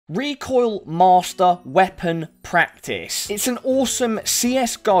Recoil Master Weapon Practice. It's an awesome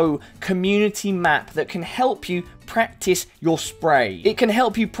CSGO community map that can help you practice your spray. It can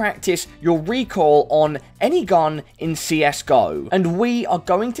help you practice your recoil on any gun in CSGO. And we are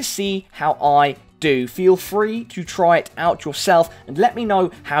going to see how I do. Feel free to try it out yourself and let me know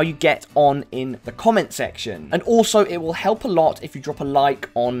how you get on in the comment section. And also, it will help a lot if you drop a like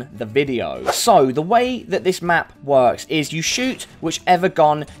on the video. So, the way that this map works is you shoot whichever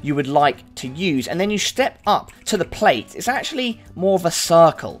gun you would like to use, and then you step up to the plate. It's actually more of a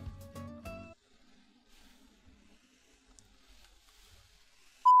circle.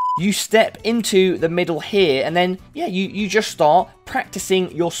 You step into the middle here, and then, yeah, you just start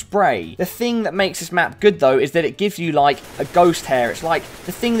practicing your spray. The thing that makes this map good, though, is that it gives you, like, a ghost hair. It's like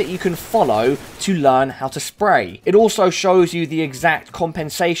the thing that you can follow to learn how to spray. It also shows you the exact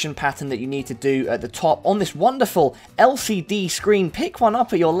compensation pattern that you need to do at the top on this wonderful LCD screen. Pick one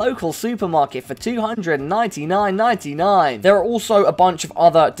up at your local supermarket for $299.99. There are also a bunch of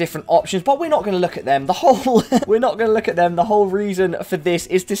other different options, but we're not going to look at them. The whole we're not going to look at them. The whole reason for this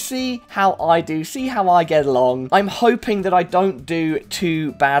is to see how I do, see how I get along. I'm hoping that I don't do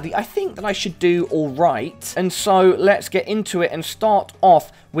too badly. I think that I should do all right. And so let's get into it and start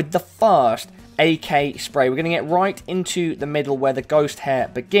off with the first AK spray. We're going to get right into the middle where the ghost hair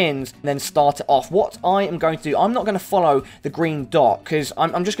begins and then start it off. What I am going to do, I'm not going to follow the green dot because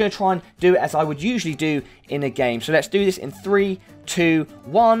I'm just going to try and do it as I would usually do in a game. So let's do this in 3, 2,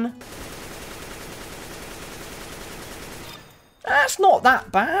 1. That's not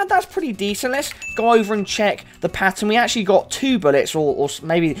that bad. That's pretty decent. Let's go over and check the pattern. We actually got 2 bullets, or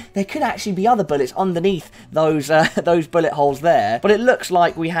maybe there could actually be other bullets underneath those those bullet holes there. But it looks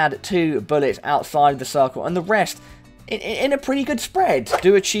like we had 2 bullets outside the circle, and the rest in a pretty good spread.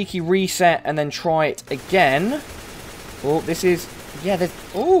 Do a cheeky reset and then try it again. Oh, this is... yeah, there's...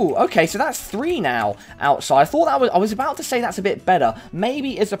 oh, okay, so that's 3 now outside. I thought that was... I was about to say that's a bit better.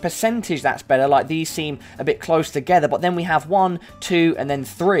 Maybe as a percentage that's better, like these seem a bit close together, but then we have 1, 2, and then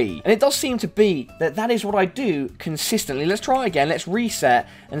 3. And it does seem to be that is what I do consistently. Let's try again. Let's reset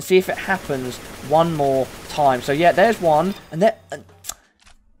and see if it happens one more time. So, yeah, there's 1, and there...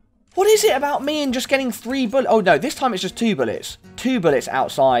 what is it about me and just getting 3 bullets? Oh, no, this time it's just 2 bullets. 2 bullets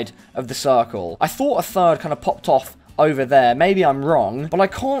outside of the circle. I thought a third kind of popped off over there. Maybe I'm wrong, but I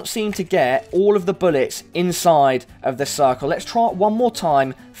can't seem to get all of the bullets inside of the circle. Let's try it one more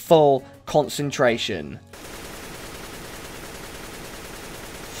time. Full concentration.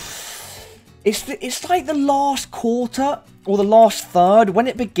 It's like the last quarter or the last third when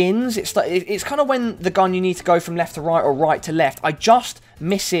it begins. It's kind of when the gun you need to go from left to right or right to left. I just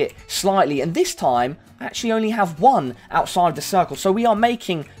miss it slightly, and this time I actually only have 1 outside the circle, so we are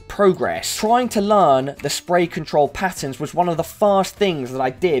making progress. Trying to learn the spray control patterns was one of the first things that I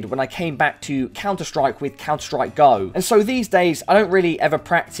did when I came back to Counter-Strike with Counter-Strike Go. And so these days, I don't really ever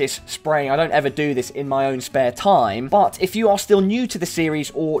practice spraying. I don't ever do this in my own spare time. But if you are still new to the series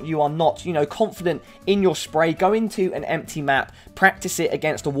or you are not, you know, confident in your spray, go into an empty map, practice it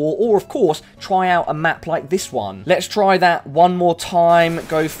against a wall, or of course, try out a map like this one. Let's try that one more time.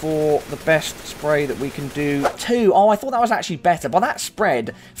 Go for the best spray that we can do. 2. Oh, I thought that was actually better, but that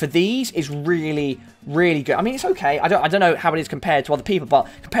spread for these is really good. I mean, it's okay. I don't know how it is compared to other people, but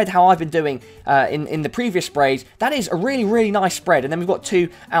compared to how I've been doing in the previous sprays, that is a really nice spread. And then we've got 2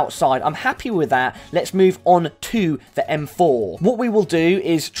 outside. I'm happy with that. Let's move on to the M4. What we will do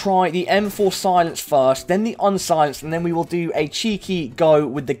is try the M4 silence first, then the unsilenced, and then we will do a cheeky go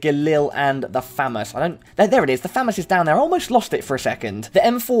with the Galil and the FAMAS. There it is. The FAMAS is down there. I almost lost it for a second. The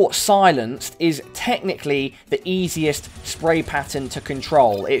M4 silenced is technically the easiest spray pattern to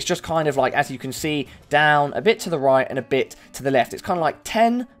control. It's just kind of like, as you can see, down a bit to the right and a bit to the left. It's kind of like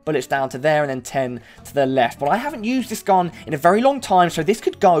 10 bullets down to there and then 10 to the left. But I haven't used this gun in a very long time, so this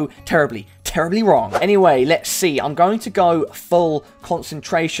could go terribly wrong. Anyway, let's see. I'm going to go full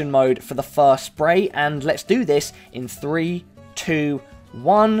concentration mode for the first spray, and let's do this in 3, 2,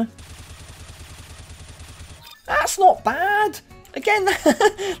 1. That's not bad. Again,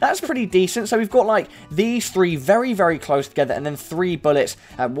 that's pretty decent. So we've got like these 3 very close together, and then 3 bullets,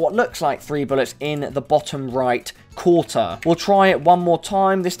 what looks like 3 bullets in the bottom right quarter. We'll try it one more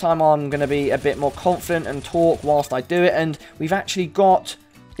time. This time I'm going to be a bit more confident and talk whilst I do it, and we've actually got...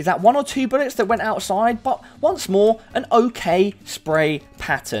 is that 1 or 2 bullets that went outside? But once more, an okay spray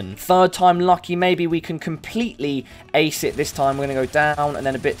pattern. Third time lucky, maybe we can completely ace it this time. We're going to go down and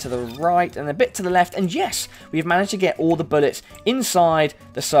then a bit to the right and a bit to the left. And yes, we've managed to get all the bullets inside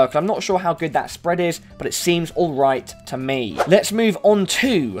the circle. I'm not sure how good that spread is, but it seems all right to me. Let's move on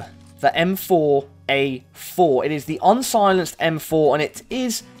to the M4A4. It is the unsilenced M4, and it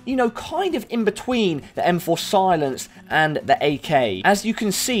is you know, kind of in between the M4 Silence and the AK. As you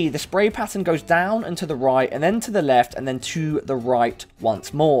can see, the spray pattern goes down and to the right, and then to the left, and then to the right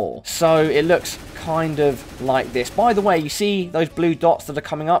once more. So it looks kind of like this. By the way, you see those blue dots that are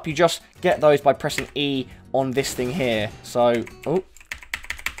coming up? You just get those by pressing E on this thing here. So, oh.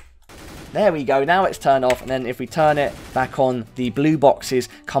 There we go, now it's turned off, and then if we turn it back on, the blue boxes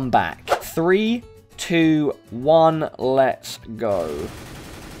come back. 3, 2, 1, let's go.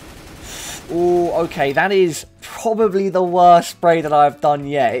 Oh, okay, that is probably the worst spray that I've done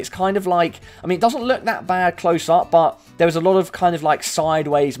yet. It's kind of like, I mean, it doesn't look that bad close up, but there was a lot of kind of like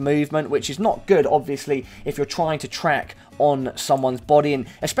sideways movement, which is not good, obviously, if you're trying to track on someone's body, and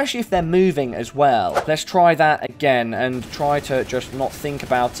especially if they're moving as well. Let's try that again and try to just not think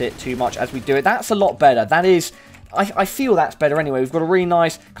about it too much as we do it. That's a lot better. That is, I feel that's better anyway. We've got a really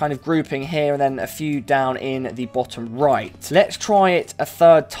nice kind of grouping here and then a few down in the bottom right. Let's try it a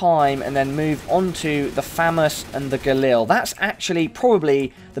third time and then move on to the FAMAS and the Galil. That's actually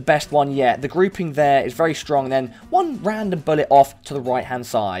probably the best one yet. The grouping there is very strong. And then one random bullet off to the right hand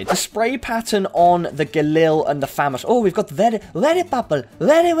side. The spray pattern on the Galil and the FAMAS. Oh, we've got very purple.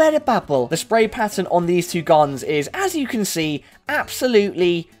 Very purple. The spray pattern on these two guns is, as you can see,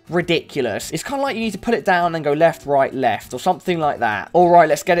 absolutely ridiculous. It's kind of like you need to put it down and go left, right, left, or something like that. Alright,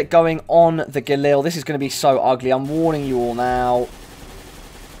 let's get it going on the Galil. This is going to be so ugly. I'm warning you all now.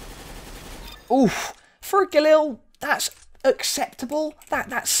 Oof. For a Galil, that's acceptable.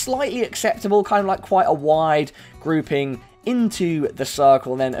 That's slightly acceptable. Kind of like quite a wide grouping into the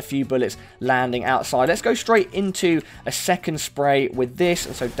circle, and then a few bullets landing outside. Let's go straight into a second spray with this.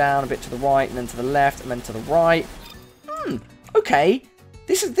 And so down a bit to the right, and then to the left, and then to the right. Okay,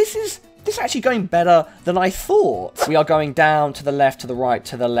 this is actually going better than I thought. We are going down to the left, to the right,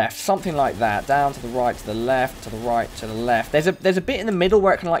 to the left, something like that. Down to the right, to the left, to the right, to the left. There's a bit in the middle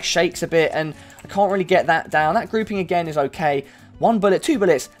where it kind of like shakes a bit, and I can't really get that down. That grouping again is okay. One bullet, two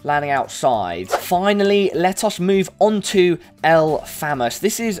bullets landing outside. Finally, let us move on to El FAMAS.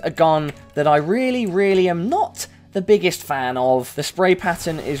 This is a gun that I really am not the biggest fan of. The spray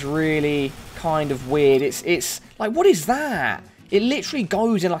pattern is really kind of weird. It's like, what is that? It literally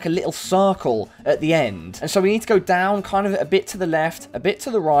goes in like a little circle at the end. And so we need to go down kind of a bit to the left, a bit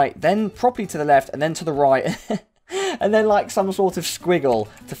to the right, then properly to the left, and then to the right. And then like some sort of squiggle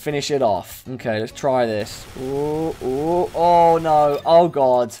to finish it off. Okay, let's try this. Ooh, ooh, oh no, oh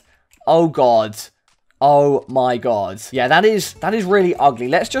god, oh god. Oh my god. Yeah, that is really ugly.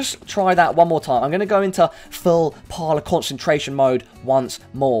 Let's just try that one more time. I'm going to go into full parlor concentration mode once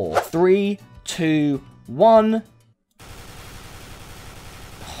more. 3, 2, 1.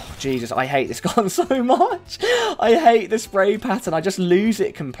 Oh, Jesus, I hate this gun so much. I hate the spray pattern. I just lose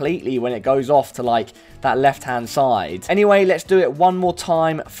it completely when it goes off to like that left-hand side. Anyway, let's do it one more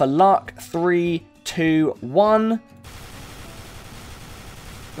time for luck. 3, 2, 1.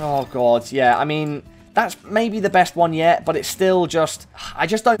 Oh god, yeah, I mean, that's maybe the best one yet, but it's still just, I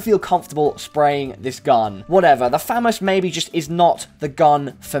just don't feel comfortable spraying this gun. Whatever, the FAMAS maybe just is not the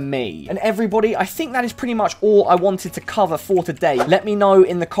gun for me. And everybody, I think that is pretty much all I wanted to cover for today. Let me know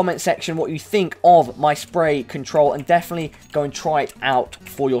in the comment section what you think of my spray control, and definitely go and try it out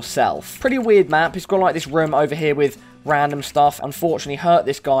for yourself. Pretty weird map. It's got like this room over here with random stuff. Unfortunately, hurt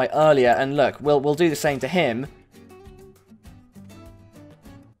this guy earlier, and look, we'll do the same to him.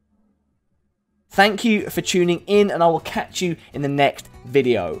 Thank you for tuning in, and I will catch you in the next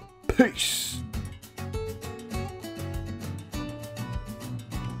video. Peace!